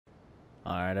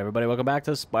Alright, everybody, welcome back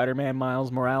to Spider-Man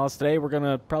Miles Morales. Today we're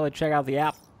gonna probably check out the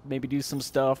app, maybe do some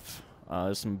stuff.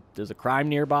 There's a crime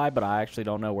nearby, but I actually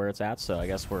don't know where it's at, so I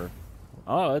guess we're...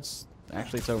 Oh, it's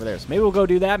over there. So maybe we'll go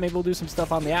do that. Maybe we'll do some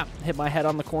stuff on the app. Hit my head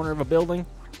on the corner of a building.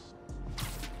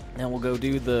 And we'll go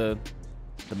do the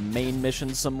main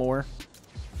mission some more.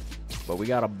 But we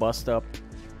gotta bust up...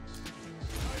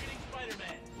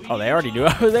 Oh, they already knew.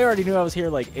 They already knew I was here,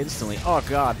 like, instantly. Oh,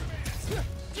 God.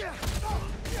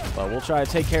 But we'll try to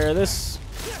take care of this.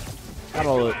 Got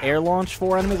a air launch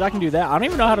 4 enemies. I can do that. I don't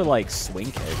even know how to, like,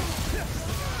 swing kick.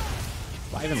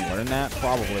 Did I even learn that?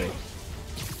 Probably.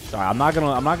 Sorry, I'm not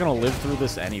gonna live through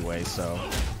this anyway, so.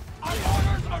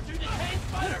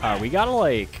 We gotta,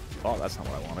 like... Oh, that's not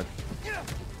what I wanted.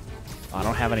 I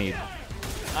don't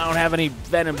have any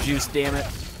venom juice, damn it.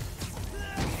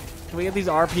 Can we get these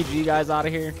RPG guys out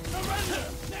of here?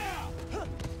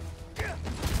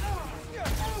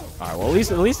 Alright, well,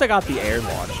 at least I got the air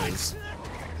launches.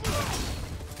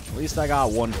 At least I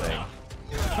got one thing.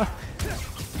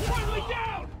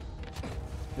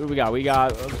 Who we got? We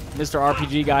got Mr.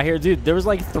 RPG guy here. Dude, there was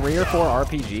like 3 or 4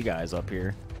 RPG guys up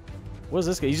here. What is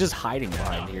this guy? He's just hiding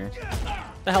behind here. Get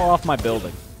the hell off my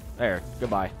building. There,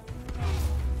 goodbye.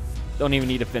 Don't even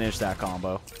need to finish that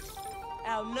combo.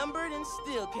 Outnumbered and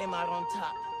still came out on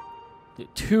top.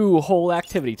 2 whole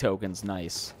activity tokens,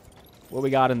 nice. What we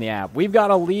got in the app? We've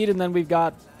got a lead, and then we've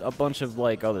got a bunch of,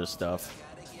 like, other stuff.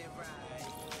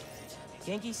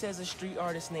 Genki says a street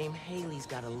artist named Haley's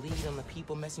got a lead on the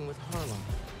people messing with Harlem.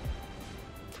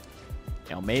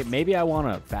 You know, maybe I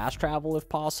want to fast travel if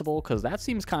possible, because that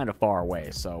seems kind of far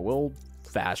away, so we'll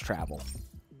fast travel.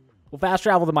 We'll fast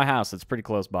travel to my house. It's pretty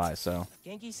close by, so.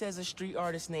 Genki says a street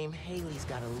artist named Haley's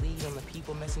got a lead on the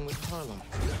people messing with Harlem.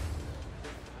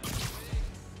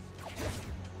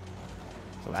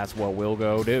 So that's what we'll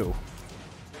go do.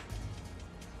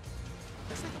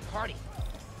 Looks like a party.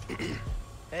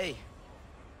 Hey,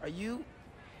 are you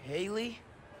Haley?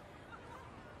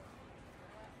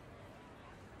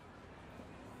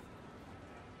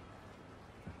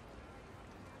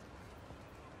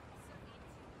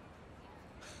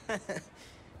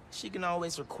 She can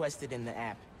always request it in the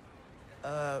app.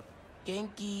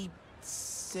 Genki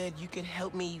said you could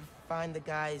help me find the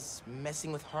guys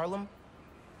messing with Harlem?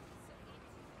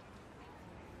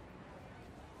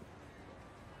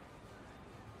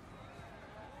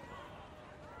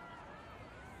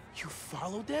 You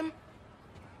followed them?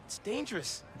 It's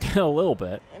dangerous. A little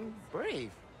bit. And brave.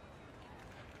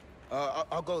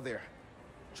 I'll go there.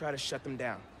 Try to shut them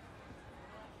down.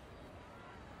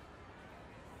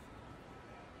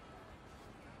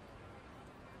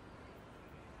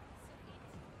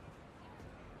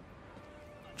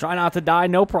 Try not to die,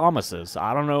 no promises.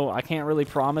 I don't know, I can't really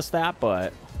promise that,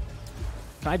 but...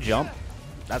 Can I jump?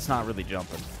 That's not really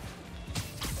jumping.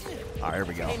 Alright, here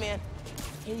we go. Hey, man.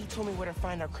 Haley told me where to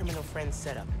find our criminal friends'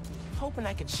 setup. Hoping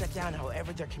I could shut down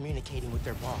however they're communicating with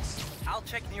their boss. I'll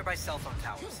check nearby cell phone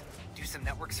towers, do some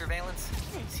network surveillance,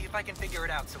 see if I can figure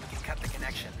it out so we can cut the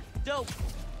connection. Dope.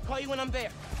 Call you when I'm there.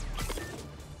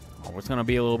 Oh, it's gonna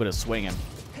be a little bit of swinging.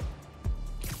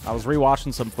 I was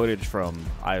rewatching some footage from,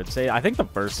 I think the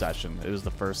first session. It was the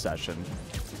first session.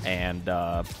 And,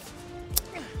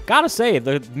 gotta say,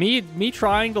 me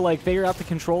trying to, like, figure out the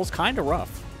controls kind of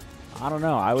rough. I don't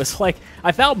know. I was like,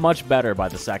 I felt much better by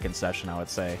the second session, I would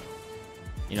say.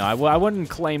 You know, I wouldn't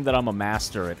claim that I'm a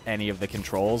master at any of the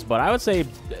controls, but I would say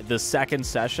the second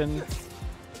session,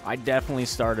 I definitely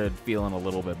started feeling a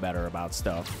little bit better about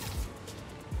stuff.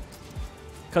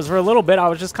 Because for a little bit, I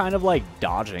was just kind of, like,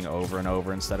 dodging over and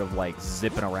over instead of, like,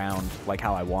 zipping around like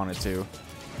how I wanted to.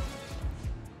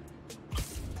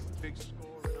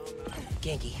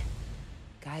 Genki,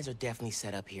 guys are definitely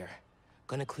set up here.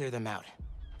 Gonna clear them out.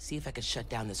 See if I can shut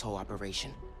down this whole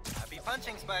operation. Happy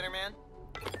punching, Spider-Man.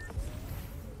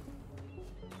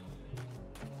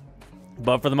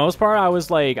 But for the most part, I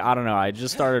was like, I don't know, I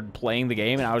just started playing the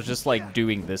game and I was just like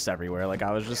doing this everywhere. Like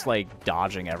I was just like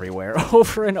dodging everywhere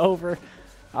over and over.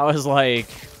 I was like,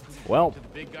 well,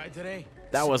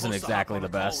 that wasn't exactly the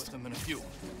best.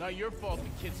 Not your fault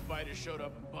the kid spider showed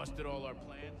up and busted all our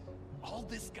plans. All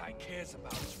this guy cares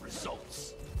about is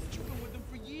results. But you've been with him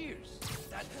for years.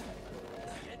 That's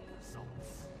get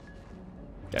results.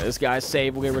 Yeah, this guy's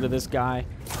saved. We'll get rid of this guy.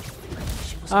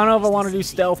 I don't know if I want to do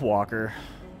Stealth Walker.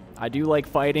 I do like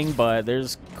fighting, but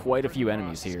there's quite a few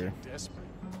enemies here.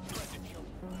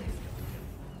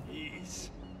 Jeez.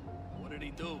 What did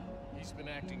he do? He's been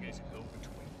acting as a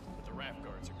go-between, but the raft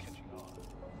guards are catching on.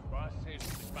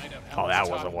 Oh, that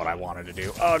wasn't what I wanted to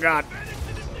do. Oh, God.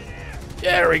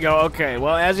 There we go. Okay,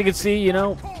 well, as you can see, you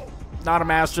know, Not a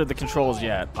master of the controls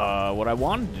yet. What I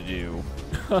wanted to do...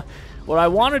 what I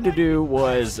wanted to do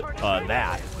was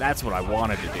that. That's what I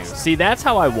wanted to do. See, that's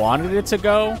how I wanted it to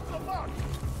go.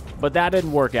 But that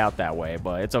didn't work out that way.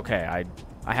 But it's okay.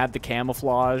 I had the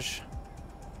camouflage.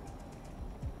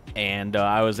 And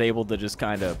I was able to just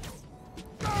kind of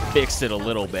fix it a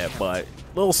little bit. But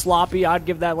a little sloppy. I'd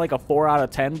give that like a 4 out of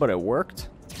 10, but it worked.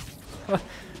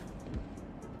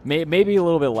 Maybe a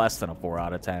little bit less than a 4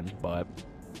 out of 10, but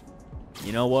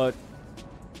you know what?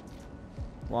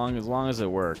 As long as it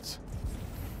worked.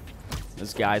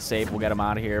 This guy's safe. We'll get him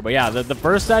out of here. But yeah, the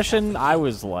first session, I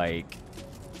was like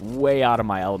way out of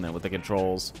my element with the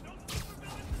controls.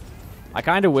 I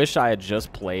kind of wish I had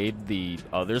just played the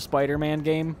other Spider-Man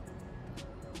game,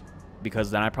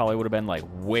 because then I probably would have been like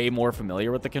way more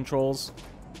familiar with the controls.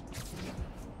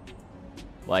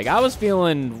 Like, I was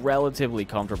feeling relatively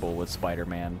comfortable with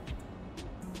Spider-Man.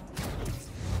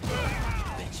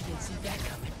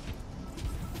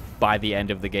 By the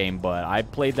end of the game, but I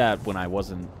played that when I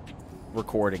wasn't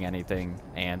recording anything,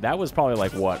 and that was probably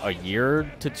like, what, a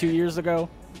year to 2 years ago?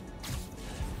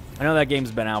 I know that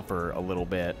game's been out for a little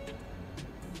bit.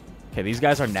 Okay, these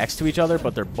guys are next to each other,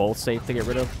 but they're both safe to get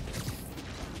rid of.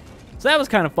 So that was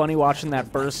kind of funny watching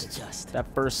that first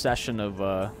session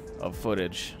of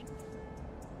footage.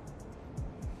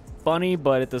 Funny,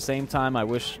 but at the same time, I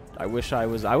wish I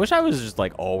was just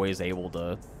like always able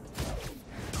to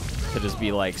just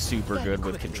be like super good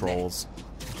with controls.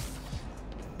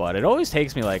 But it always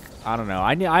takes me like, I don't know.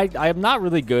 I am not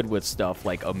really good with stuff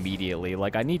like immediately.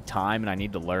 Like, I need time and I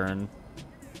need to learn.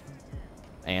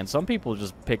 And some people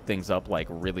just pick things up like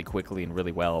really quickly and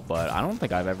really well, but I don't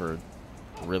think I've ever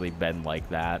really been like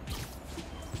that.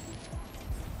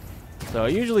 So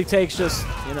it usually takes just,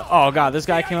 you know, oh god, this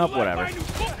guy came up, whatever.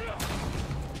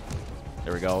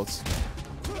 There we go.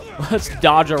 Let's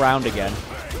dodge around again.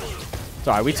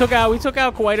 Sorry, we took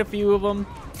out quite a few of them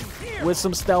with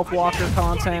some stealth walker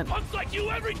content.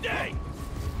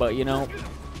 But you know,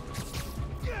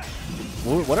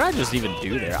 what did I just even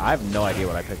do there? I have no idea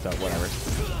what I picked up. Whatever.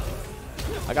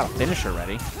 I got a finisher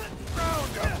ready.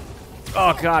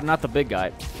 Oh god, not the big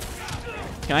guy.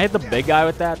 Can I hit the big guy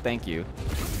with that? Thank you.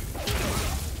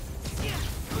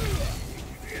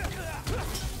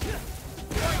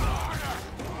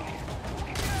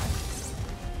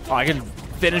 Oh, I can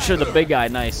finisher the big guy.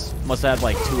 Nice. Must have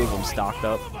like 2 of them stocked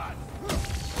up.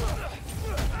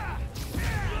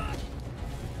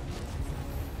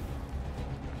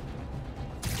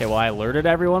 Okay, well I alerted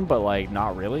everyone, but like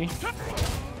not really.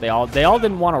 They all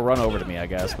didn't want to run over to me, I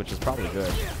guess, which is probably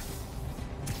good.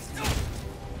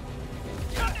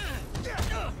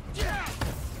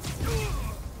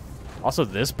 Also,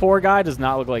 this poor guy does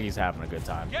not look like he's having a good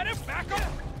time.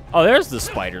 Oh, there's the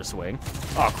spider swing.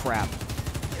 Oh crap.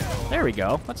 There we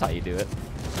go. That's how you do it.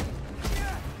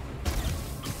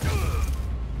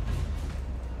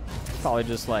 Probably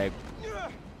just like,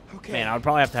 man, I would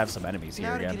probably have to have some enemies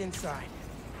here again.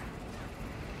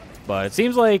 But it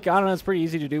seems like, I don't know, it's pretty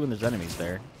easy to do when there's enemies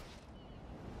there.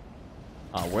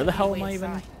 Where the hell am I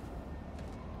even?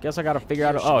 Guess I gotta figure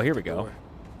out. Oh, here we go.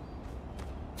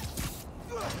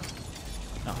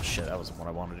 Oh shit, that wasn't what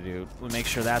I wanted to do. Let me make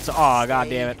sure that's. Oh god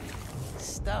damn it.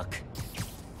 Stuck.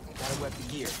 Gotta wet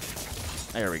the gear.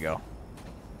 There we go.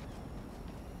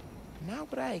 Not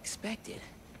what I expected.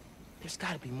 There's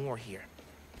gotta be more here.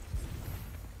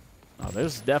 Oh,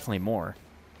 there's definitely more.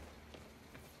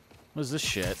 What is this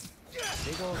shit?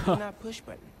 Big old do not push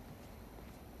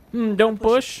button. Don't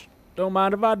push. Don't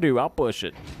mind if I do. I'll push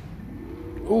it.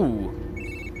 Ooh.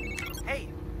 Hey,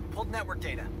 pulled network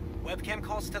data. Webcam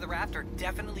calls to the raft are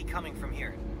definitely coming from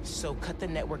here. So cut the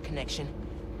network connection,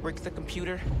 brick the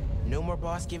computer, no more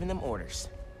boss giving them orders.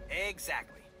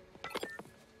 Exactly.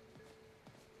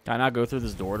 Can I not go through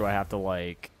this door? Do I have to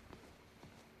like...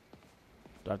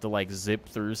 Do I have to like zip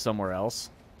through somewhere else?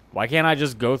 Why can't I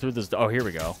just go through this? Oh, here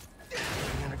we go.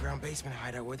 An underground basement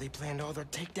hideout where they planned all their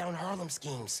takedown Harlem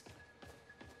schemes.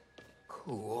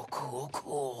 Cool, cool,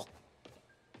 cool.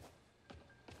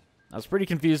 I was pretty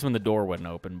confused when the door wouldn't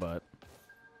open, but...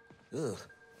 Ugh.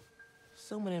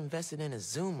 Someone invested in a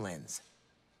zoom lens.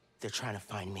 They're trying to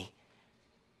find me.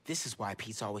 This is why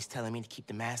Pete's always telling me to keep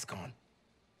the mask on.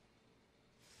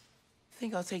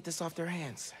 Think I'll take this off their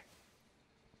hands.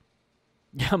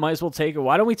 Yeah, might as well take it.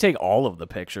 Why don't we take all of the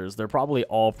pictures? They're probably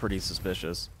all pretty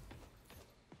suspicious.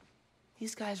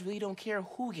 These guys really don't care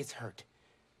who gets hurt.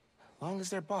 As long as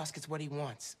their boss gets what he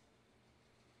wants.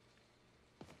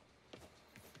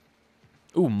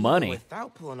 Ooh, money. Even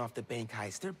without pulling off the bank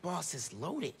heist, their boss is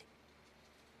loaded.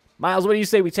 Miles, what do you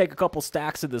say we take a couple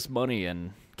stacks of this money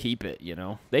and keep it, you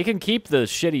know? They can keep the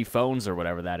shitty phones or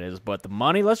whatever that is, but the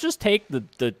money, let's just take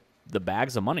the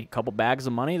bags of money. Couple bags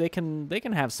of money, they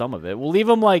can have some of it. We'll leave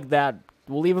them like that.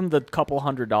 We'll leave them the couple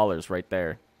 $100 right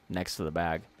there next to the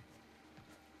bag.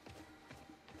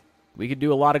 We could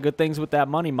do a lot of good things with that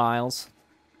money, Miles.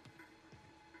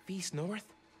 Feast North?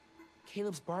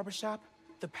 Caleb's barbershop?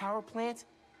 The power plant?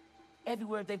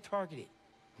 Everywhere they've targeted.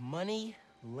 Money,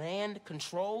 land,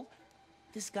 control.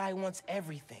 This guy wants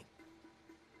everything.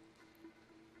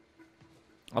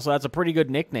 Also, that's a pretty good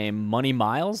nickname, Money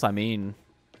Miles. I mean,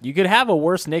 you could have a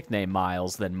worse nickname,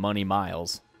 Miles, than Money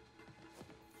Miles.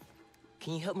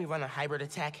 Can you help me run a hybrid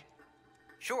attack?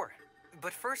 Sure,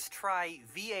 but first try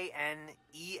VANESSA.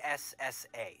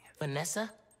 Vanessa?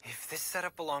 If this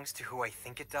setup belongs to who I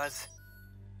think it does...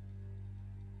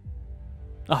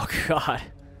 Oh, God.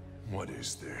 What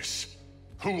is this?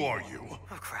 Who are you?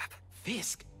 Oh, crap.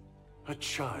 Fisk. A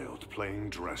child playing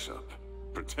dress-up,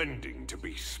 pretending to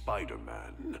be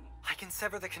Spider-Man. I can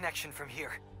sever the connection from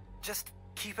here. Just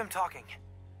keep him talking.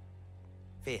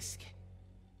 Fisk.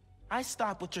 I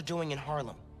stop what you're doing in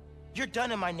Harlem. You're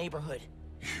done in my neighborhood.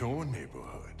 Your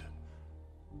neighborhood?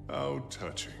 How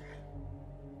touching.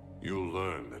 You'll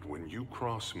learn that when you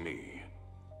cross me,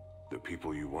 the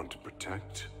people you want to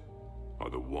protect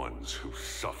are the ones who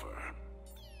suffer.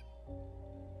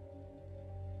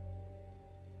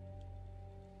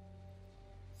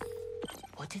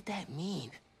 What did that mean?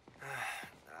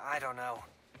 I don't know.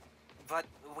 But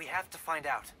we have to find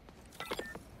out.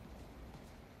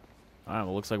 Alright,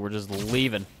 well, looks like we're just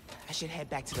leaving. I should head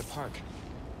back to the park.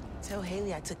 Tell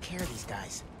Haley I took care of these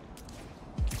guys.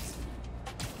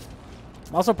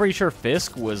 I'm also pretty sure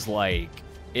Fisk was, like,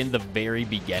 in the very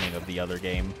beginning of the other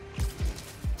game.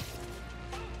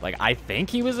 Like, I think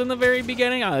he was in the very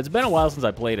beginning. It's been a while since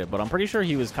I played it, but I'm pretty sure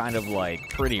he was kind of, like,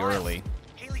 pretty early.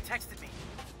 Haley texted me.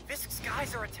 Fisk's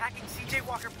guys are attacking CJ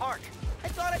Walker Park. I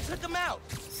thought I took them out.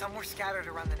 Some were scattered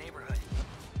around the neighborhood.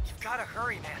 You've gotta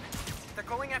hurry, man. They're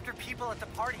going after people at the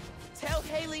party. Tell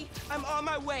Haley I'm on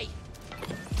my way.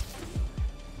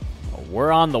 Oh,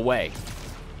 we're on the way.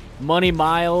 Money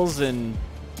Miles, and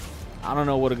I don't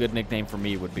know what a good nickname for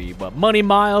me would be, but Money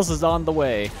Miles is on the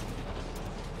way.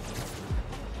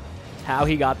 How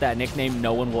he got that nickname,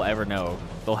 no one will ever know.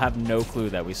 They'll have no clue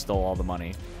that we stole all the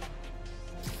money.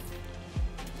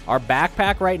 Our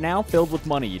backpack right now, filled with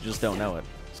money. You just don't know it.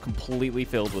 It's completely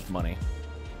filled with money.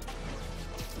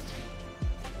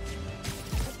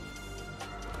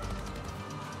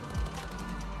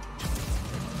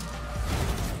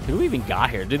 Who even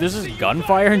got here? Dude, this is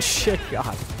gunfire and shit.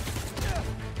 God.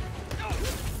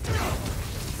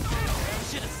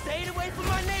 Should have stayed away from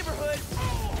my neighborhood.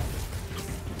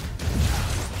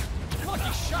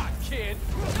 Lucky shot, kid.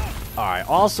 Alright,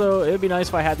 also, it would be nice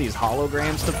if I had these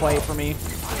holograms to fight for me.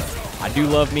 I do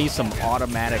love me some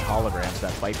automatic holograms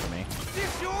that fight for me. Is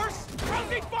this yours?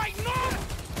 How's he fighting on?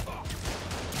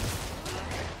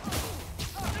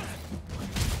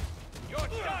 You're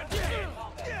done, kid.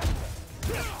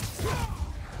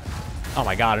 Oh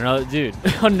my god, another dude.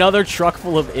 Another truck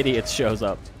full of idiots shows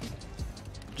up.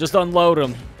 Just unload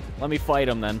them. Let me fight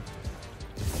them then.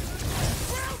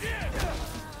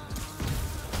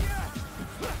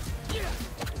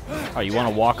 Oh, you want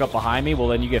to walk up behind me? Well,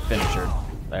 then you get finisher.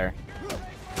 There.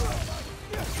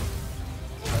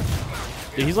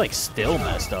 Dude, he's like still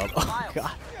messed up. Oh Miles,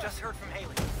 god. just heard from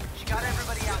Haley. She got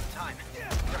everybody out in time.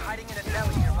 They're hiding in a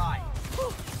deli nearby.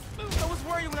 I was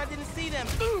worried when I didn't see them.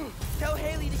 Tell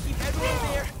Haley to keep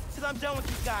everyone there till I'm done with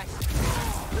these guys.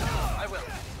 I will.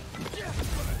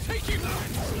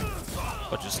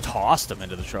 But just tossed him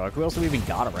into the truck. Who else have we even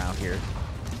got around here?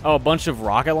 Oh, a bunch of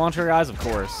rocket launcher guys, of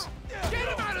course. Get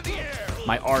him out of the air.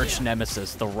 My arch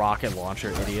nemesis, the rocket launcher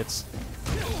idiots.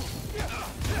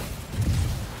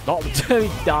 Oh, he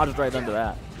dodged right under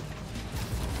that.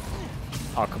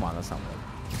 Oh, come on, that's not good.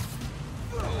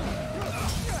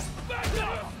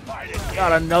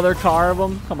 Got another car of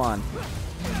them? Come on.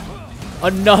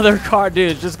 Another car,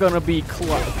 dude. It's just gonna be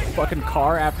fucking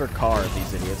car after car of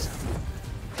these idiots.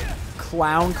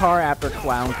 Clown car after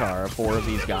clown car of 4 of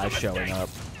these guys showing up.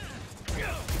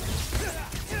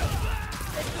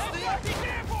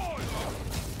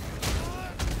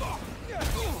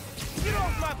 Get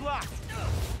off my block.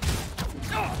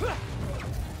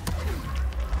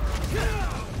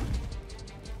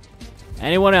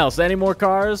 Anyone else? Any more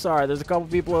cars? Alright, there's a couple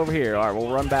people over here. Alright,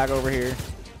 we'll run back over here.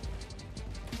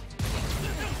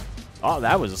 Oh,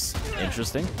 that was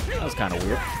interesting. That was kind of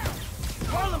weird.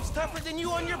 Harlem's tougher than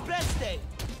you on your best day.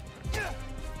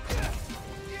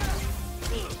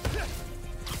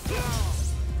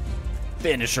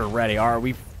 Finisher ready. Are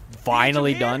we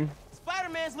finally done?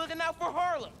 Spider-Man's looking out out for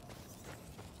Harlem.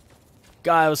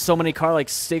 God, it was so many cars, like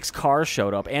 6 cars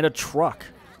showed up, and a truck.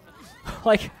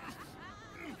 Like,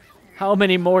 how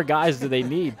many more guys do they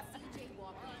need?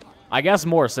 I guess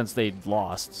more since they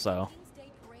lost, so.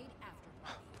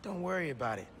 Don't worry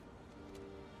about it.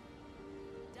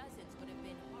 Dozens would have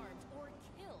been harmed or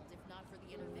killed if not for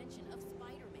the intervention of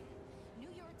Spider-Man, New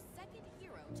York's second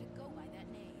hero to go by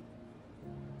that name.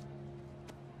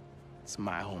 It's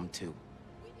my home, too.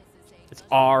 Witnesses say It's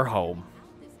our home.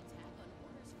 this attack on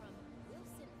orders from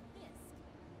Wilson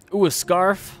Fisk. Ooh, a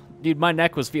scarf? Dude, my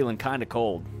neck was feeling kind of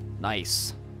cold.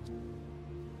 Nice.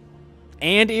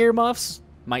 And earmuffs?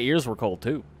 My ears were cold,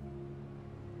 too.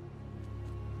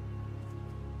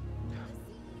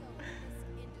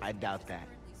 I doubt that.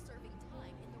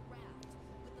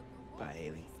 Bye,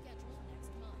 Haley.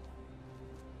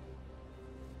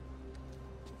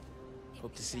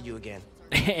 Hope to see you again.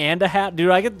 And a hat?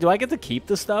 Dude, do I get to keep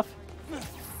the stuff?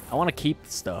 I want to keep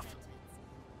the stuff.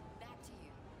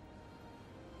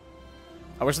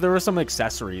 I wish there were some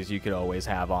accessories you could always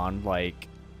have on, like,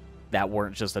 that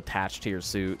weren't just attached to your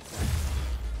suit.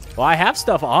 Well, I have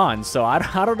stuff on, so I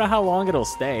don't know how long it'll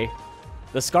stay.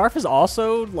 The scarf is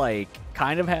also, like,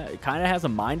 kind of has a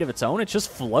mind of its own. It's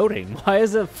just floating. Why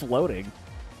is it floating?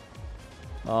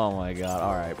 Oh, my God.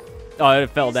 All right. Oh, it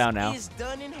fell down now. This is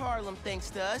done in Harlem thanks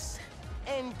to us.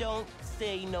 And don't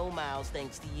say no, Miles,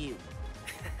 thanks to you.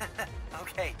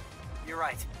 Okay, you're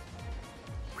right.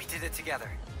 We did it together.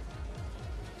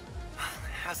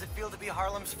 How's it feel to be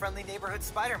Harlem's friendly neighborhood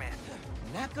Spider-Man?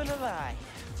 Not gonna lie,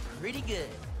 it's pretty good.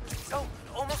 Oh,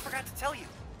 almost forgot to tell you.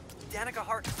 Danica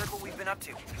Hart heard what we've been up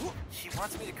to. She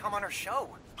wants me to come on her show.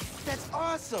 That's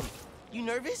awesome. You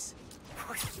nervous?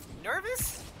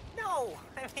 Nervous? No.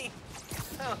 I mean,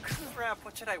 oh crap,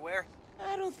 what should I wear?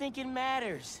 I don't think it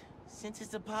matters. Since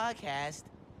it's a podcast.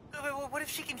 What if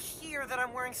she can hear that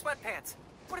I'm wearing sweatpants?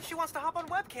 What if she wants to hop on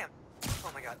webcam?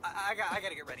 Oh my God, I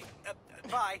gotta get ready.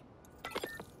 Bye.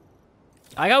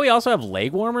 I got we also have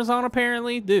leg warmers on,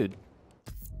 apparently. Dude,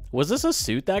 was this a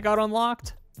suit that got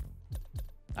unlocked?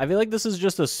 I feel like this is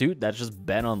just a suit that's just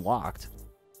been unlocked.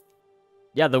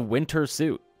 Yeah, the winter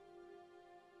suit.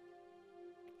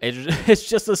 It's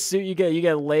just a suit. You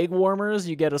get leg warmers,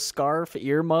 you get a scarf,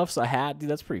 earmuffs, a hat. Dude,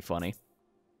 that's pretty funny.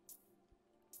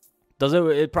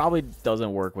 It probably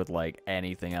doesn't work with like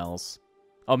anything else.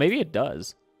 Oh, maybe it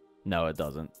does. No, it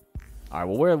doesn't. All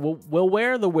right, we'll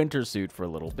wear the winter suit for a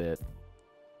little bit.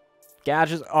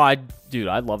 Gadgets. Oh, dude,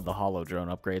 I love the holo drone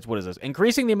upgrades. What is this?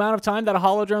 Increasing the amount of time that a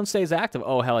holo drone stays active.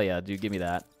 Oh, hell yeah, dude, give me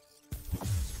that.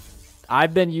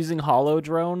 I've been using holo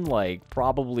drone like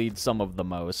probably some of the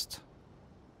most.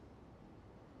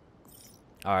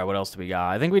 All right, what else do we got?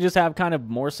 I think we just have kind of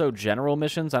more so general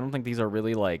missions. I don't think these are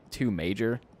really like too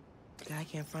major. The guy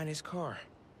can't find his car.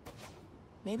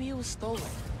 Maybe it was stolen.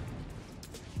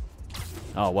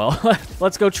 Oh, well,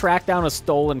 let's go track down a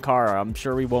stolen car. I'm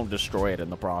sure we won't destroy it in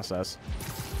the process.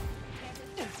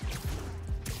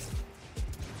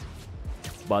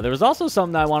 But there was also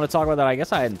something I want to talk about that I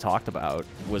guess I hadn't talked about,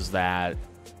 was that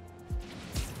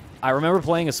I remember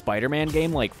playing a Spider-Man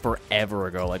game like forever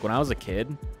ago, like when I was a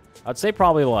kid. I'd say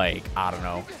probably like, I don't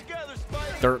know,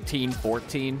 13,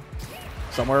 14,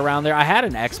 somewhere around there. I had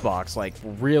an Xbox like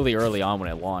really early on when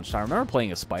it launched. I remember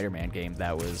playing a Spider-Man game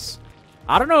that was...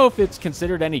 I don't know if it's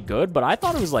considered any good, but I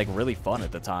thought it was, like, really fun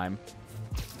at the time.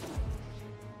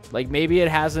 Like, maybe it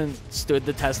hasn't stood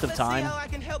the test of time. Let's see how I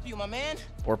can help you, my man.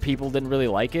 Or people didn't really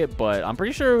like it, but I'm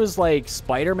pretty sure it was, like,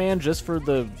 Spider-Man just for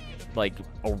the, like,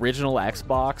 original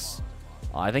Xbox.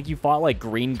 I think you fought, like,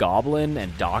 Green Goblin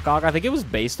and Doc Ock. I think it was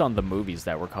based on the movies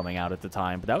that were coming out at the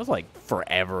time, but that was, like,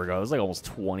 forever ago. It was, like, almost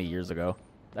 20 years ago.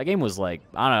 That game was, like,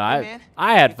 I don't know. Hey, man,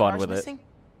 I had your fun car's with missing?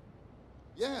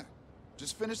 it. Yeah.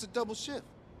 Just finished a double shift.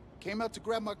 Came out to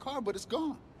grab my car, but it's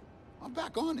gone. I'm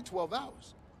back on in 12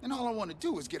 hours. And all I want to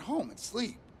do is get home and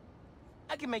sleep.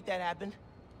 I can make that happen.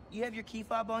 You have your key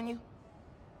fob on you?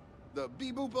 The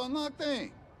beep-boop unlock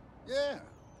thing. Yeah,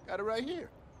 got it right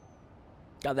here.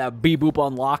 Got that beep-boop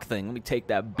unlock thing. Let me take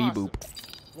that beep-boop.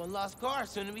 Awesome. One lost car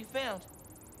soon to be found.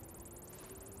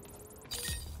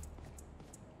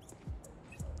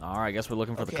 All right, I guess we're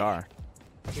looking for the car.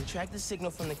 I can track the signal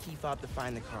from the key fob to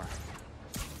find the car.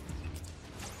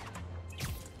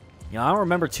 You know, I don't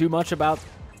remember too much about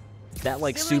that,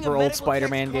 like, Stealing super a old medical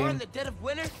Spider-Man tech's car game. in the dead of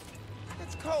winter?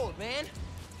 That's cold, man.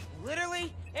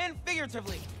 Literally and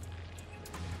figuratively.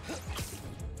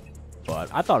 But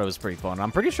I thought it was pretty fun.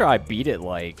 I'm pretty sure I beat it,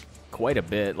 like, quite a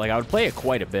bit. Like, I would play it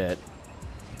quite a bit.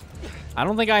 I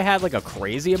don't think I had, like, a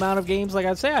crazy amount of games. Like,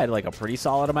 I'd say I had, like, a pretty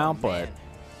solid amount, but... Man,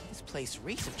 this place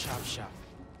reeks of chop shop.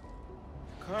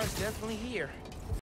 Car's definitely here.